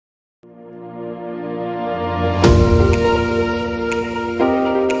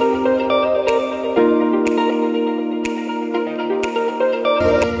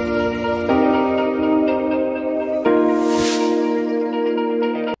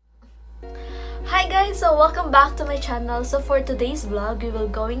guys! So welcome back to my channel. So for today's vlog, we will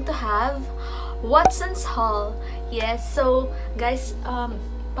going to have Watson's haul. Yes, so guys,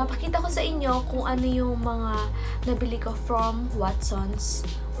 papakita ko sa inyo kung ano yung mga nabili ko from Watson's.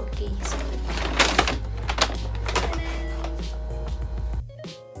 Okay,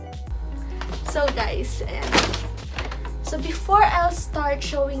 so guys, ayan. So before I'll start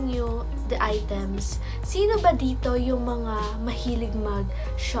showing you the items, sino ba dito yung mga mahilig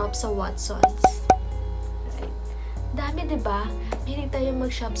mag-shop sa Watson's? Right. Dami, diba? Mahilig tayo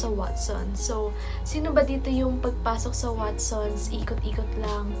mag-shop sa Watson's. So, sino ba dito yung pagpasok sa Watson's, ikot-ikot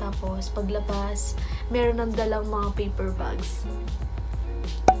lang, tapos paglabas, meron ng dalang mga paper bags?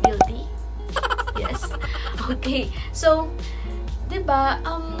 Guilty? Yes? Okay. So, diba,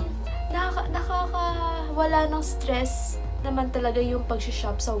 nakakawala ng stress naman talaga yung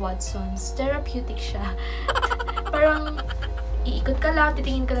pag-shop sa Watson's. Therapeutic siya. Parang, iikot ka lang,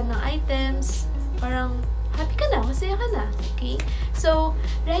 titingin ka lang ng items. Parang, happy ka na, masaya ka na. Okay? So,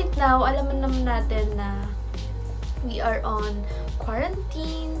 right now, alam naman natin na we are on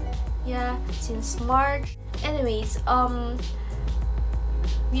quarantine. Yeah, since March. Anyways,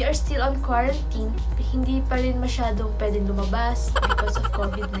 we are still on quarantine. Hindi pa rin masyadong pwedeng lumabas because of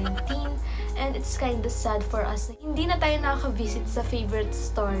COVID-19. And it's kind of sad for us na hindi na tayo nakaka-visit sa favorite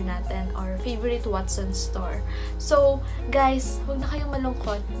store natin or favorite Watson's store. So, guys, huwag na kayong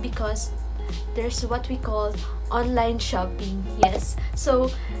malungkot because there's what we call online shopping. Yes. So,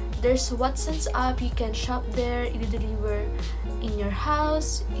 there's Watson's app. You can shop there. I-deliver in your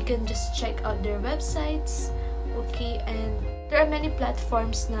house. You can just check out their websites. Okay, and there are many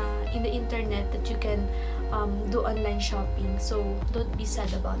platforms na in the internet that you can do online shopping. So, don't be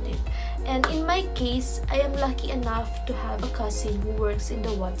sad about it. And in my case, I am lucky enough to have a cousin who works in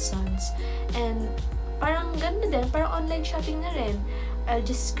the Watson's. And parang ganda din, parang online shopping na rin. I'll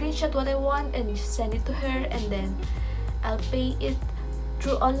just screenshot what I want and just send it to her, and then I'll pay it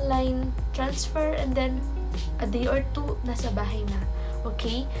through online transfer, and then a day or two, nasa bahay na.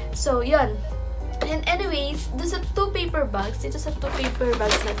 Okay? So, yun. And anyways, doon sa two paper bags na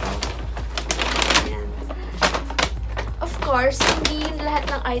to, ayan. Of course, hindi lahat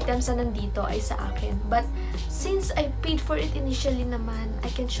ng items na nandito ay sa akin. But, since I paid for it initially naman, I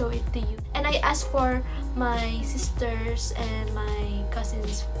can show it to you. And I asked for my sisters and my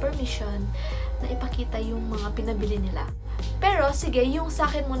cousins' permission na ipakita yung mga pinabili nila. Pero, sige, yung sa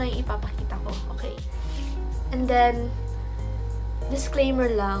akin muna yung ipapakita ko. Okay? And then, disclaimer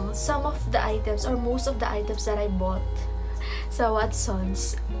lang, some of the items or most of the items that I bought sa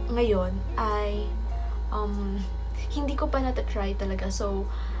Watson's ngayon ay hindi ko pa natatry talaga. So,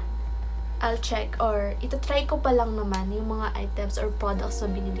 I'll check or itatry ko pa lang naman yung mga items or products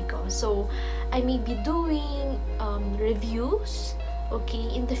na binili ko. So, I may be doing reviews,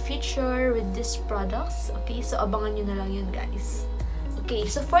 okay, in the future with these products. Okay, so abangan nyo na lang yun, guys. Okay,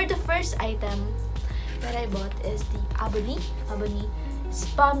 so for the first item that I bought is the Abony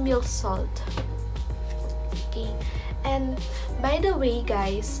Spa Milk Salt. Okay, and by the way,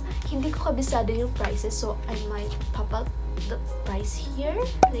 guys, hindi ko kabisado yung prices, so I might pop up the price here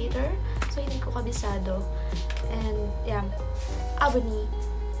later. So, hindi ko kabisado. And, yeah, Abony.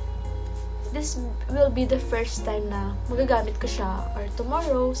 This will be the first time na magagamit ko siya, or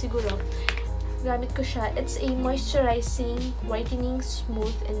tomorrow, siguro, gamit ko siya. It's a moisturizing, whitening,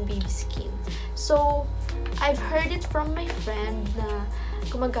 smooth, and baby skin. So, I've heard it from my friend na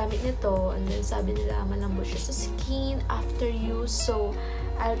gumagamit nito, and then sabi nila malambot siya sa skin after use. So,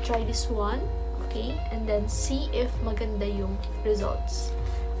 I'll try this one, okay? And then see if maganda yung results.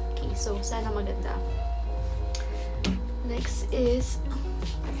 Okay, so sana maganda. Next is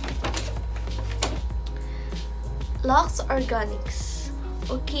Lux Organics.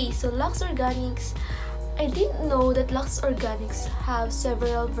 Okay, so Lux Organics, I didn't know that Lux Organics have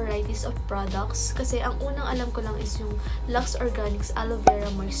several varieties of products. Kasi ang unang alam ko lang is yung Lux Organics Aloe Vera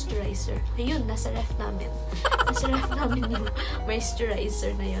Moisturizer. Ayun, nasa ref namin. Nasa ref namin yung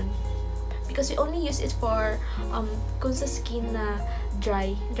moisturizer na yun. Because we only use it for kung sa skin na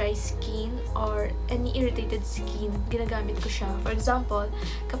dry skin or any irritated skin, ginagamit ko siya. For example,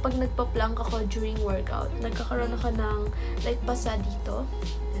 kapag nagpa-plank ako during workout, nagkakaroon ako ng light basa dito.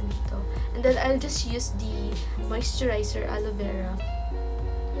 And then, I'll just use the moisturizer aloe vera.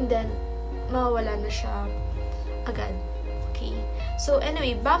 And then, mawawala na siya agad. Okay? So,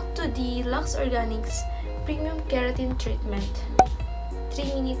 anyway, back to the Lux Organics Premium Keratin Treatment.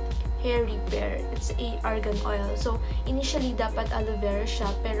 3-minute hair repair. It's a argan oil. So, initially, dapat aloe vera siya,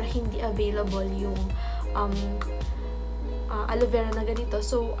 pero hindi available yung aloe vera na ganito.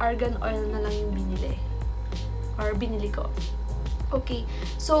 So, argan oil na lang yung binili. Or binili ko. Okay.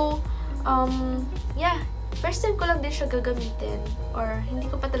 So, Yeah. First time ko lang din siya gagamitin. Or, hindi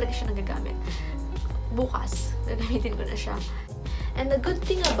ko pa talaga siya nagagamit. Bukas, gagamitin ko na siya. And the good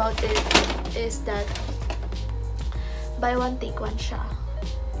thing about it is that buy one, take one siya.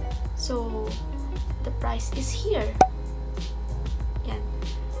 So, the price is here. Yan.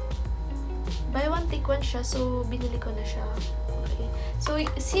 Buy one, take one siya. So, binili ko na siya. Okay. So,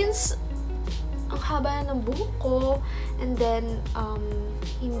 since ang haba ng buhok ko, and then,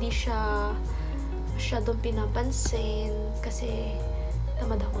 hindi siya masyadong pinapansin, kasi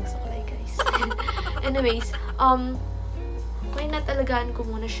tamad ako magsuklay, guys. Anyways, why not alagaan ko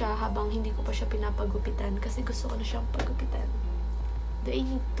muna siya habang hindi ko pa siya pinapagupitan, kasi gusto ko na siyang pagupitan. Do I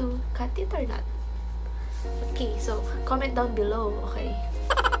need to cut it or not? Okay, so, comment down below, okay?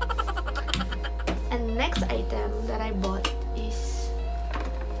 And next item that I bought is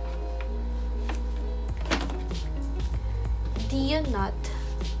Dionut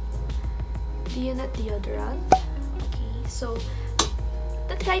deodorant. Okay, so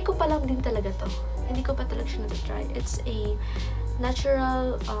na-try ko pa lang din talaga to. Hindi ko pa talaga siya na-try. It's a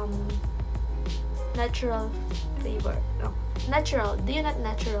natural flavor. No, natural. Dionut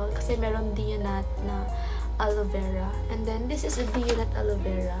natural kasi meron Dionut na aloe vera. And then this is a Dionut aloe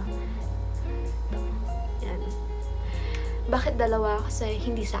vera. Yan. Bakit dalawa? Kasi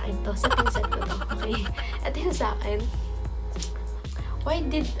hindi sa akin to. Sa pinsan ko to. Okay? At yun sa akin. Why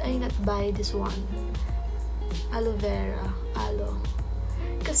did I not buy this one? Aloe vera. Aloe.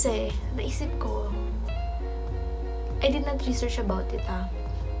 Kasi, naisip ko, I did not research about it,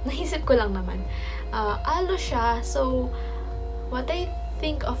 Naisip ko lang naman. Aloe siya. So, what I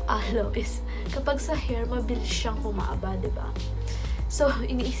think of aloe is, kapag sa hair, mabilis siyang humaba, diba? So,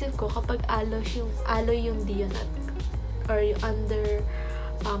 iniisip ko, kapag aloe yung Dionut, or yung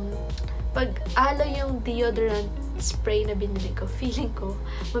pag aloe yung deodorant spray na binili ko, feeling ko,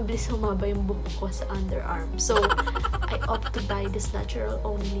 mabilis humaba yung buhok ko sa underarm. So, I opt to buy this natural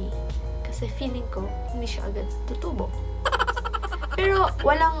only. Kasi feeling ko, hindi siya agad tutubo. Pero,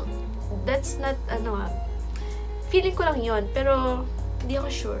 that's not, feeling ko lang yon, pero, hindi ako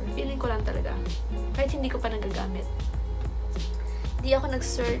sure. Feeling ko lang talaga. Kahit hindi ko pa nagagamit. Hindi ako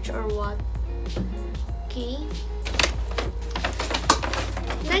nag-search or what. Okay.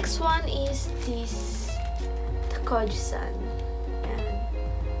 Next one is this Kojisan. Ayan.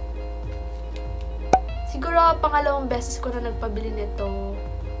 Siguro, pangalawang beses ko na nagpabili nito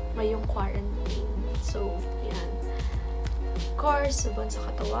ngayong quarantine. So, yan. Of course, sabon sa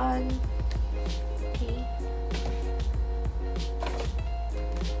katawan. Okay.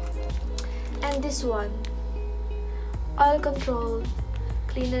 And this one, All Control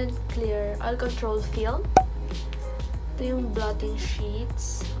Clean and Clear All Control Film. Ito yung blotting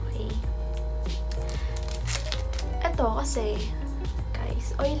sheets. Okay. Ito kasi,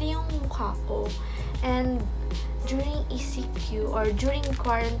 guys, oily yung mukha ko. And during ECQ or during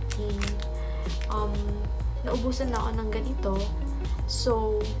quarantine, naubusan na ako ng ganito.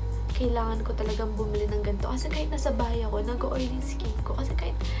 So, kailangan ko talagang bumili ng ganito. Kasi kahit nasa bahay ako, nag-oily yung skin ko. Kasi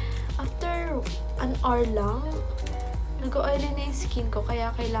kahit after an hour lang, nag-oily na yung skin ko.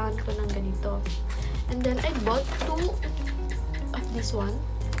 Kaya kailangan ko ng ganito. And then, I bought two of this one.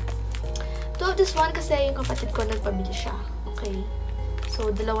 Two of this one kasi yung kapatid ko nagpabili siya. Okay. So,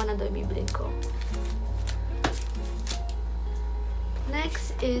 dalawa na daw ibibilin ko.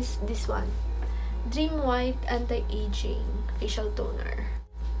 Next is this one. Dream White Anti-Aging Facial Toner.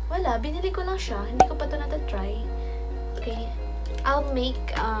 Wala. Binili ko lang siya. Hindi ko pa ito na-try. Okay. I'll make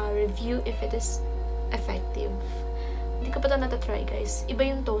a review if it is effective. Hindi ko pa ito na-try, guys. Iba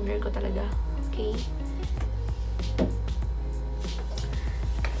yung toner ko talaga. Okay.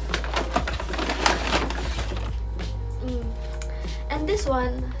 And this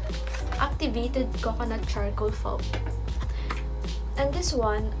one, activated coconut charcoal powder. And this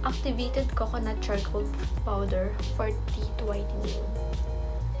one, activated coconut charcoal powder for teeth whitening.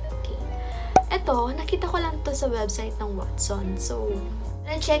 Okay. Ito, nakita ko lang to sa website ng Watson. So,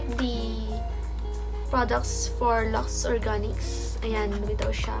 na-check the products for Lux Organics. Ayan, bitaw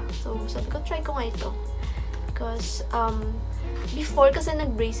siya. So, sabi ko, try ko nga ito. Because, before kasi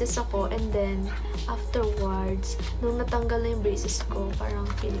nag-braces ako, and then, afterwards, nung natanggal na yung braces ko, parang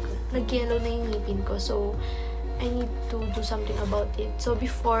feeling ko, nag-yellow na yung ngipin ko. So, I need to do something about it. So,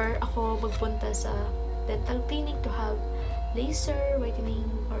 before ako magpunta sa dental clinic to have laser, whitening,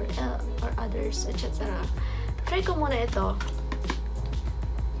 or others, etc. Try ko muna ito.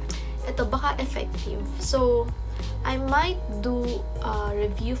 Ito, baka effective. So, I might do a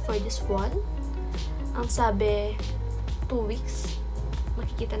review for this one. Ang sabi, 2 weeks,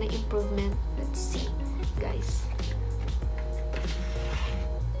 makikita ng improvement. Let's see, guys.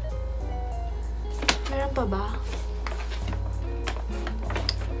 Meron pa ba?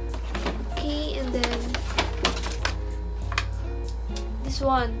 Okay, and then this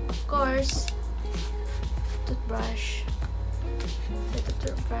one, of course, toothbrush. Ito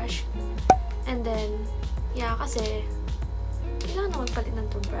toothbrush. And then, yeah, kasi kailangan ako magpalit ng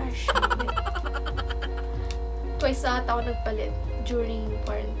toothbrush. Twice na ata ako nagpalit during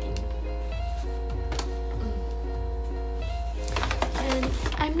quarantine. And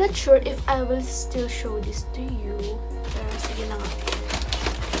I'm not sure if I will still show this to you. Pero sige na nga.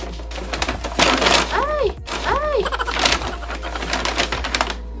 Ay! Ay!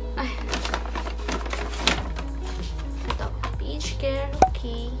 Ay! Ito. PH care.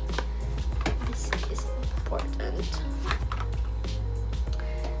 Okay. This is important.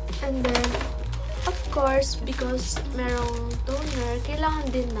 And then, of course, because merong toner, kailangan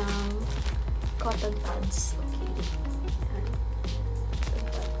din ng cotton pads. Okay. Yan. Cotton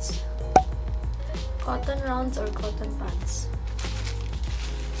pads. Cotton rounds or cotton pads.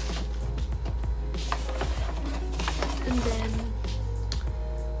 And then,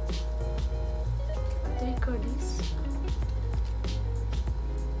 what do we call this?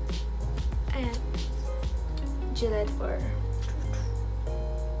 Ayan. Gillette for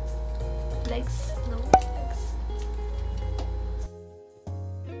legs. No, legs.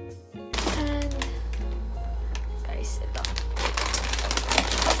 And, guys, ito.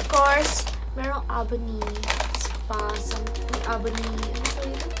 Of course, merong Ebony Spa. May Ebony, ano ito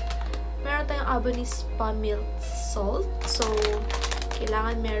yun? Meron tayong Ebony Spa Milk Salt. So,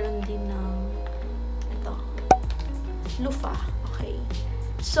 kailangan meron din ng ito, loofah. Okay.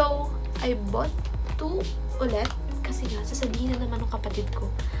 So, I bought 2 ulit kasi nga, sasabihin na naman ng kapatid ko,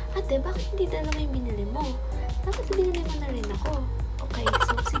 ate, bakit hindi dalawa yung binili mo? Dapat binili mo na rin ako. Okay,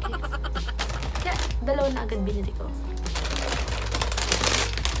 so sige. Kaya, dalawa na agad binili ko.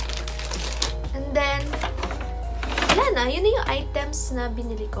 And then, wala na. Yun na yung items na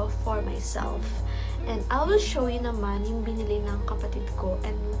binili ko for myself. And I will show you naman yung binili ng kapatid ko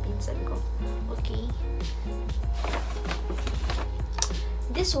and yung pinsan ko. Okay?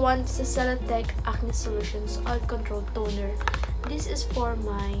 This one is a Celatec Acne Solutions Oil Control Toner. This is for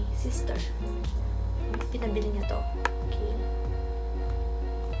my sister. Pinabili niya to. Okay.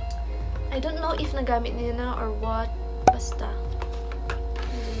 I don't know if nagamit niya na or what. Basta.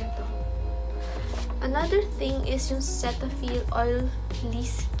 Pinabili niya to. Another thing is yung Cetaphil Oily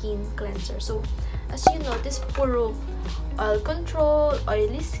Skin Cleanser. So, as you notice, puro oil control,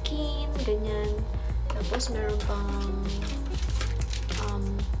 oily skin, ganyan. Tapos, meron pang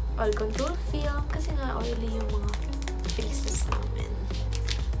oil control film kasi nga oily yung mga faces namin.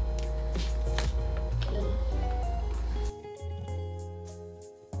 Okay.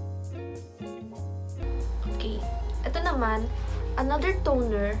 Okay. Ito naman, another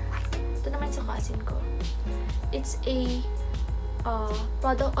toner. Ito naman sa cousin ko. It's a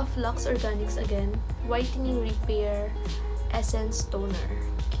product of Lux Organics again. Whitening Repair Essence Toner.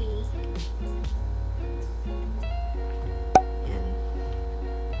 Okay.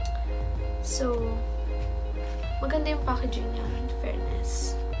 So, maganda yung packaging niya, in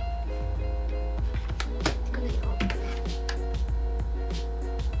fairness. Hindi ko na i-open.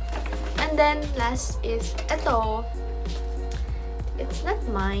 And then, last is, ito. It's not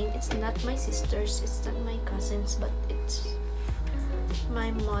mine. It's not my sister's. It's not my cousin's. But it's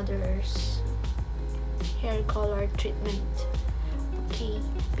my mother's hair color treatment. Okay.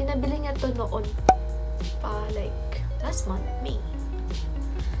 Pinabili niya to noon pa, like, last month, May.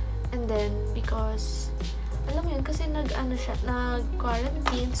 And then, because, alam mo yun, kasi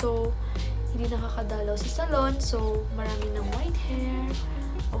nag-quarantine, so, hindi nakakadalaw sa salon, so, marami ng white hair,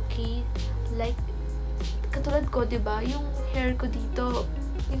 okay, like, katulad ko, diba, yung hair ko dito,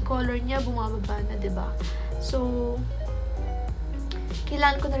 yung color niya, bumababa na, diba, so,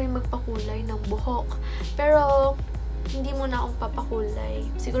 kailangan ko na rin magpakulay ng buhok, pero, hindi mo na akong papakulay,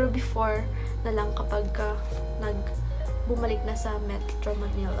 siguro before na lang kapag bumalik na sa Metro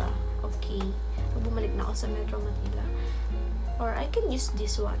Manila. Okay. Bumalik na ako sa Metro Manila. Or I can use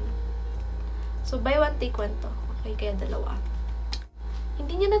this one. So, buy one, take one to. Okay, kaya dalawa.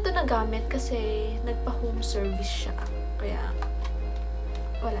 Hindi niya na to nagamit kasi nagpa-home service siya. Kaya,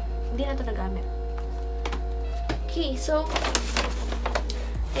 wala. Hindi na to nagamit. Okay, so,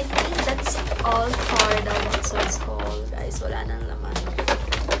 I think that's all for the Watson's haul. Guys, wala nang laman.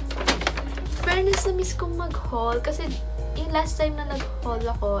 Fairness, na miss kong mag-haul kasi yung last time na nag-haul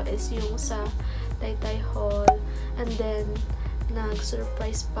ako is yung sa Taytay Haul, and then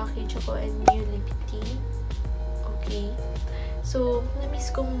nag-surprise package ako and new Liberty. Okay. So, na-miss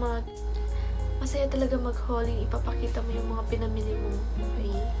kong masaya talaga mag-haul, yung ipapakita mo yung mga pinamili mo.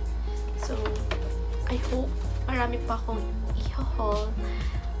 Okay. So, I marami pa akong i-haul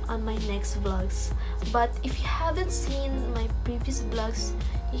on my next vlogs. But if you haven't seen my previous vlogs,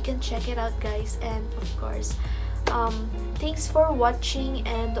 you can check it out, guys. And of course, thanks for watching,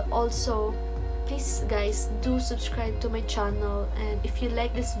 and also please guys do subscribe to my channel, and if you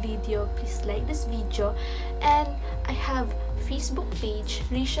like this video, please like this video. And I have Facebook page,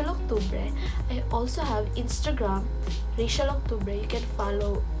 Rachelle Octubre. I also have Instagram, Rachelle Octubre. You can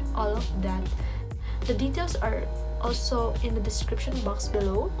follow all of that. The details are also in the description box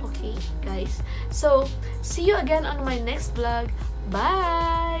below. Okay, guys. So, see you again on my next vlog.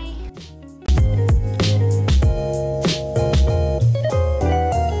 Bye!